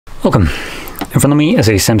Welcome. In front of me is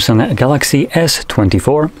a Samsung Galaxy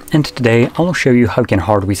S24, and today I'll show you how you can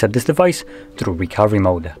hard reset this device through recovery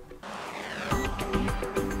mode.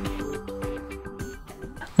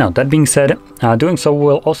 Now, that being said, doing so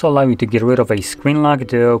will also allow you to get rid of a screen lock,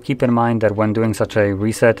 though keep in mind that when doing such a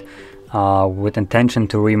reset with intention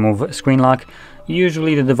to remove screen lock,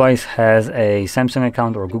 usually the device has a Samsung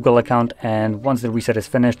account or Google account, and once the reset is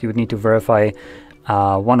finished, you would need to verify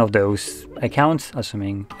one of those accounts,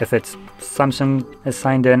 assuming if it's Samsung is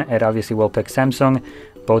signed in, it obviously will pick Samsung.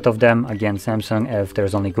 Both of them, again Samsung. If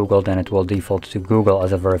there's only Google, then it will default to Google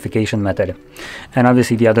as a verification method. And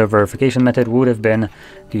obviously the other verification method would have been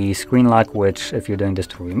the screen lock, which if you're doing this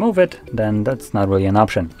to remove it, then that's not really an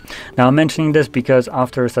option. Now I'm mentioning this because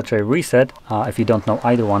after such a reset, if you don't know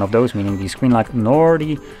either one of those, meaning the screen lock nor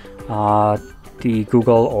the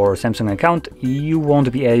Google or Samsung account, you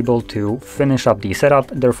won't be able to finish up the setup.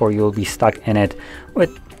 Therefore, you'll be stuck in it with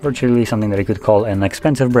virtually something that I could call an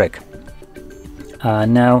expensive brick.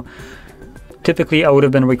 Now, typically I would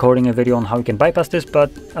have been recording a video on how you can bypass this,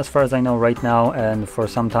 but as far as I know right now and for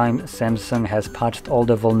some time, Samsung has patched all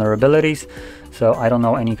the vulnerabilities. So I don't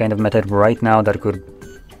know any kind of method right now that could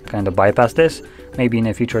kind of bypass this. Maybe in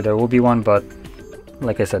the future there will be one, but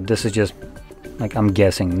like I said, this is just like I'm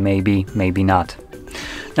guessing, maybe, maybe not.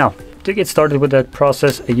 Now, to get started with that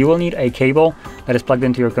process, you will need a cable that is plugged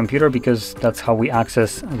into your computer because that's how we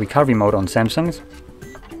access recovery mode on Samsungs.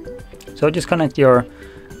 So just connect your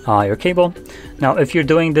cable. Now, if you're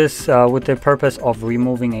doing this with the purpose of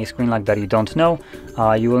removing a screen lock that you don't know,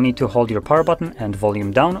 you will need to hold your power button and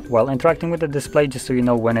volume down while interacting with the display, just so you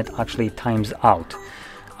know when it actually times out.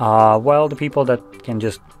 While the people that can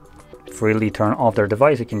just freely turn off their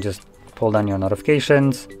device, you can just pull down your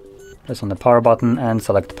notifications, press on the power button and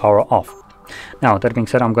select power off. Now, that being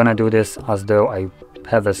said, I'm gonna do this as though I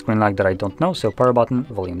have a screen lock that I don't know. So power button,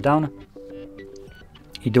 volume down.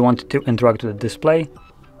 You do want to interact with the display.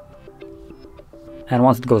 And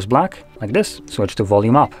once it goes black, like this, switch to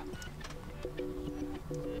volume up.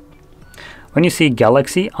 When you see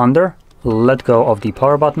Galaxy under, let go of the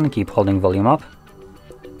power button, keep holding volume up.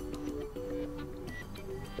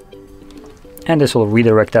 And this will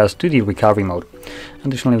redirect us to the recovery mode.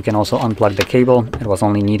 Additionally, we can also unplug the cable. It was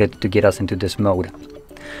only needed to get us into this mode.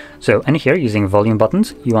 So in here, using volume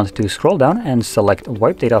buttons, you want to scroll down and select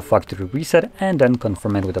Wipe Data Factory Reset, and then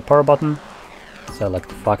confirm it with the power button.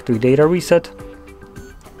 Select Factory Data Reset,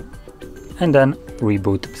 and then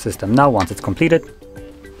reboot system. Now, once it's completed,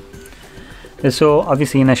 this will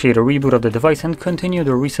obviously initiate a reboot of the device and continue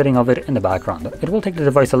the resetting of it in the background. It will take the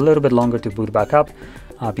device a little bit longer to boot back up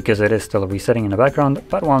because it is still resetting in the background,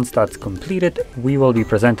 but once that's completed, we will be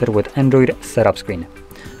presented with Android setup screen.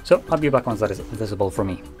 So I'll be back once that is visible for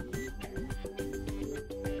me.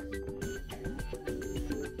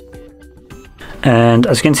 And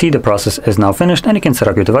as you can see, the process is now finished and you can set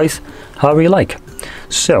up your device however you like.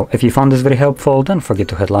 So if you found this very helpful, don't forget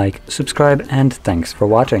to hit like, subscribe, and thanks for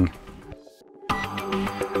watching.